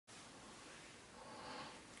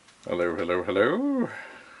Hello, hello, hello.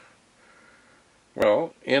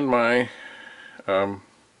 Well, in my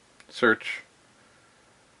search,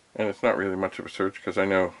 and it's not really much of a search because I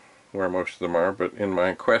know where most of them are, but in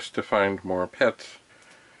my quest to find more pets,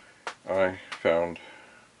 I found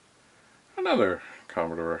another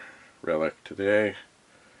Commodore relic today.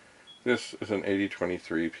 This is an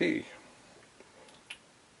 8023P.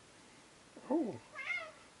 Oh,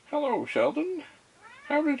 hello, Sheldon.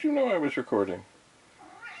 How did you know I was recording?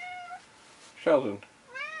 Sheldon.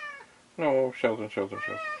 No, Sheldon.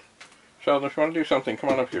 Sheldon, if you want to do something,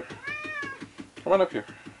 come on up here. Come on up here.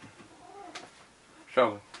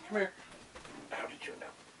 Sheldon, come here. How did you know?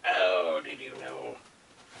 Oh, did you know?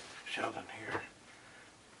 Sheldon, here.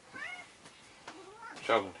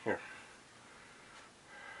 Sheldon, here.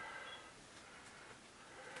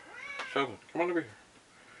 Sheldon, come on over here.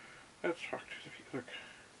 Let's talk to the people. Look,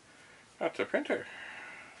 that's a printer.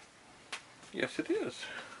 Yes, it is.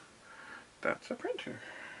 That's a printer.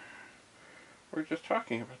 We're just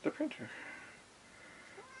talking about the printer.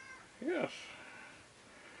 Yes.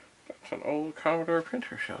 That's an old Commodore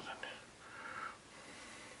printer, Sheldon.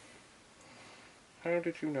 How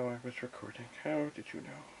did you know I was recording? How did you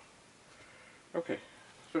know? Okay,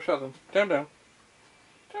 so Sheldon, down. Down.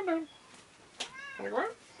 Wanna go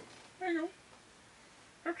out? There you go.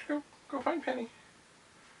 Let's go. Go find Penny.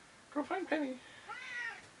 Go find Penny.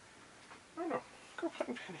 Oh no, go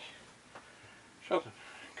find Penny. Sheldon,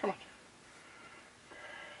 come on.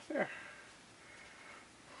 There.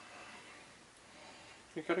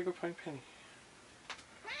 You gotta go find Penny.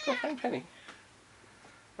 Go find Penny.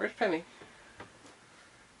 Where's Penny?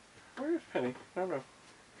 Where's Penny? No.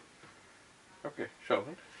 Okay,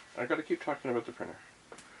 Sheldon, I gotta keep talking about the printer.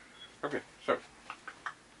 Okay, so,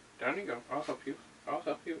 down you go. I'll help you.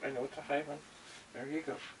 I know it's a high one. There you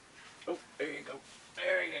go. Oh, there you go.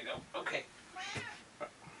 There you go. Okay.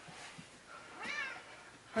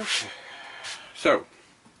 Okay. So,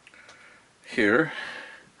 here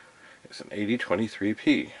is an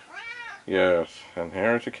 8023P. Yes, and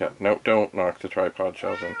here's a cat. No, don't knock the tripod,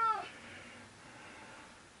 Sheldon.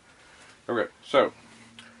 Okay, so,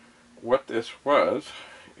 what this was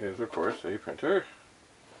is, of course, a printer.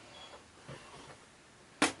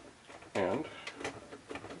 And,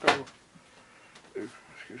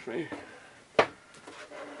 excuse me.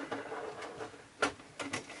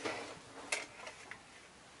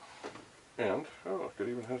 And, oh look, it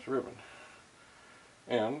even has a ribbon.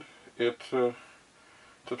 And it's a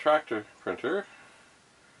tractor printer,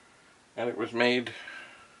 and it was made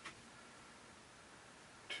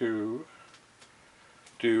to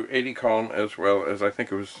do 80 column as well as, I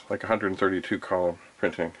think it was like 132 column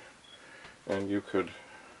printing. And you could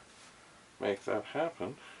make that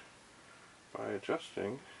happen by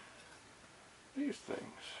adjusting these things.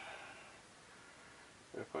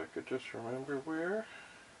 If I could just remember where.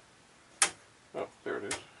 Oh, there it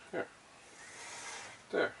is. Here.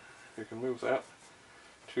 There. You can move that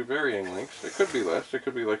to varying lengths. It could be less. It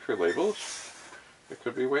could be like for labels. It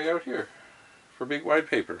could be way out here for big wide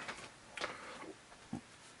paper.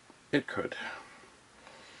 It could.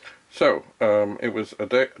 So, it was a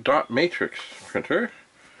dot matrix printer,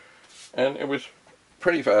 and it was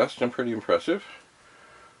pretty fast and pretty impressive.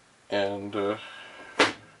 And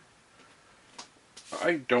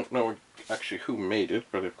I don't know actually who made it,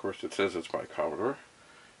 but of course it says it's by Commodore.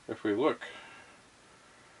 If we look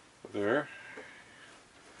there,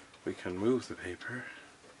 we can move the paper.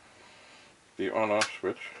 The on-off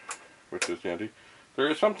switch, which is handy. There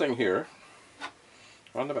is something here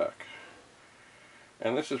on the back.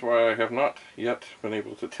 And this is why I have not yet been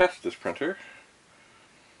able to test this printer,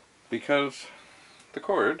 because the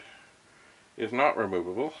cord is not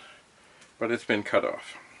removable, but it's been cut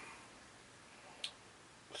off.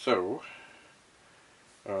 So,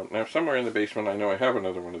 now somewhere in the basement I know I have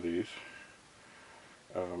another one of these,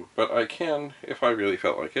 but I can, if I really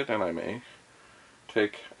felt like it, and I may,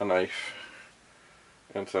 take a knife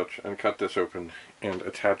and such and cut this open and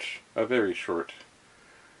attach a very short,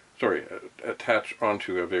 attach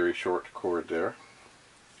onto a very short cord there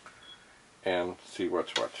and see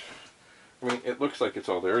what's what. I mean, it looks like it's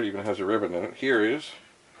all there. It even has a ribbon in it. Here is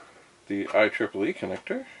the IEEE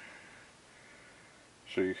connector.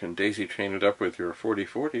 So you can daisy chain it up with your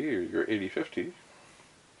 4040 or your 8050.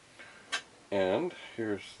 And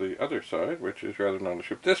here's the other side, which is rather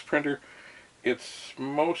nondescript. This printer, it's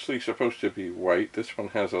mostly supposed to be white. This one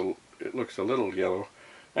has it looks a little yellow,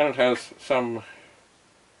 and it has some,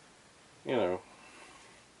 you know,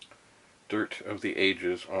 dirt of the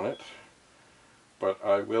ages on it. But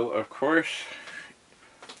I will, of course,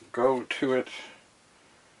 go to it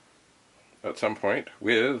at some point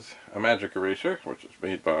with a magic eraser, which is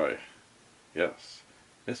made by, yes,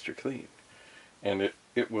 Mr. Clean. And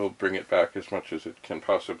it will bring it back as much as it can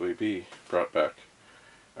possibly be brought back.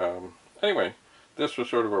 Anyway, this was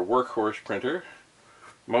sort of a workhorse printer,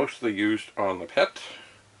 mostly used on the PET.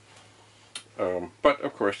 But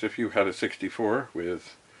of course, if you had a 64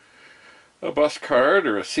 with a bus card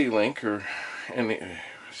or a C-Link or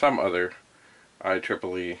some other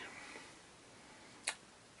IEEE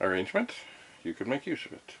arrangement, you could make use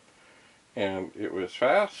of it. And it was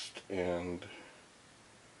fast, and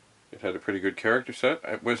it had a pretty good character set.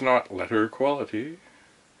 It was not letter quality,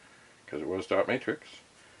 because it was dot matrix.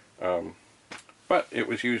 But it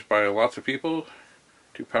was used by lots of people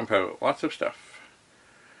to pump out lots of stuff.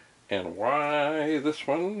 And why this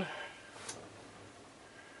one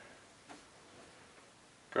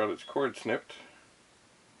got its cord snipped,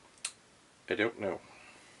 I don't know.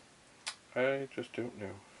 I just don't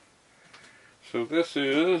know. So this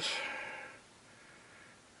is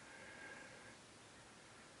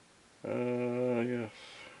yes,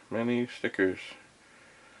 many stickers,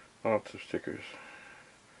 lots of stickers.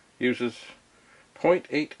 Uses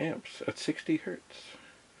 0.8 amps at 60 hertz.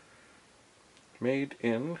 Made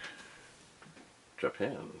in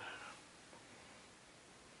Japan.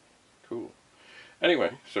 Cool.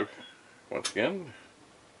 Anyway, so once again,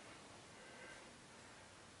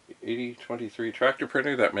 the 8023 tractor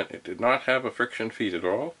printer. That meant it did not have a friction feed at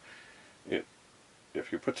all.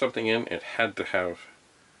 If you put something in, it had to have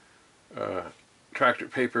tractor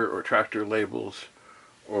paper or tractor labels,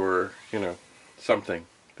 or something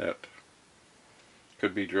that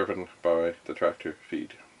could be driven by the tractor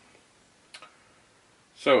feed.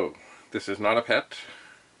 So this is not a PET,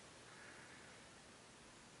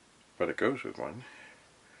 but it goes with one.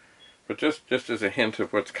 But just as a hint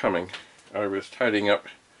of what's coming, I was tidying up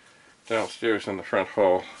downstairs in the front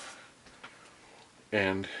hall,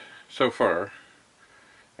 and so far,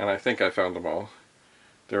 and I think I found them all,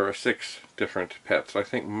 there are 6 different PETs. I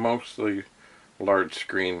think mostly large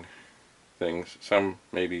screen things, some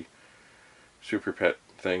maybe SuperPET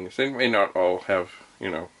things. They may not all have,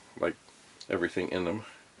 like everything in them,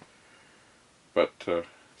 but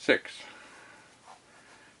 6,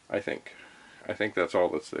 I think. I think that's all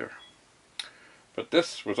that's there. But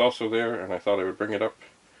this was also there, and I thought I would bring it up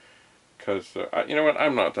because, you know what,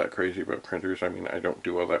 I'm not that crazy about printers. I mean, I don't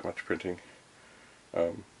do all that much printing.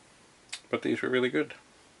 But these were really good.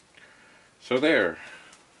 So there,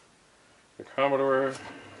 the Commodore.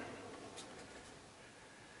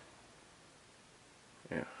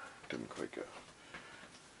 Yeah, didn't quite go.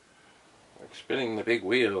 Like spinning the big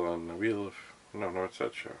wheel on the wheel of, no, what's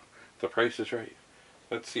that show? The Price is Right.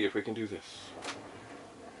 Let's see if we can do this.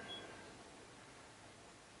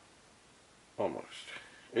 Almost.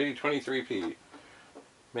 8023P.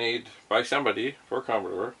 Made by somebody for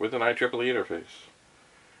Commodore with an IEEE interface.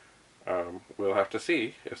 We'll have to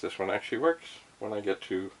see if this one actually works when I get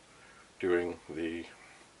to doing the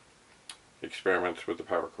experiments with the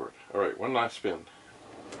power cord. Alright, one last spin.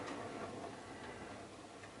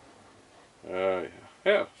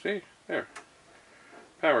 Yeah, see? There.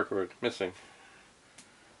 Power cord missing.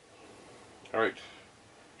 Alright,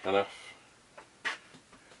 enough.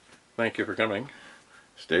 Thank you for coming.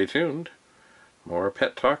 Stay tuned. More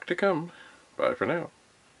pet talk to come. Bye for now.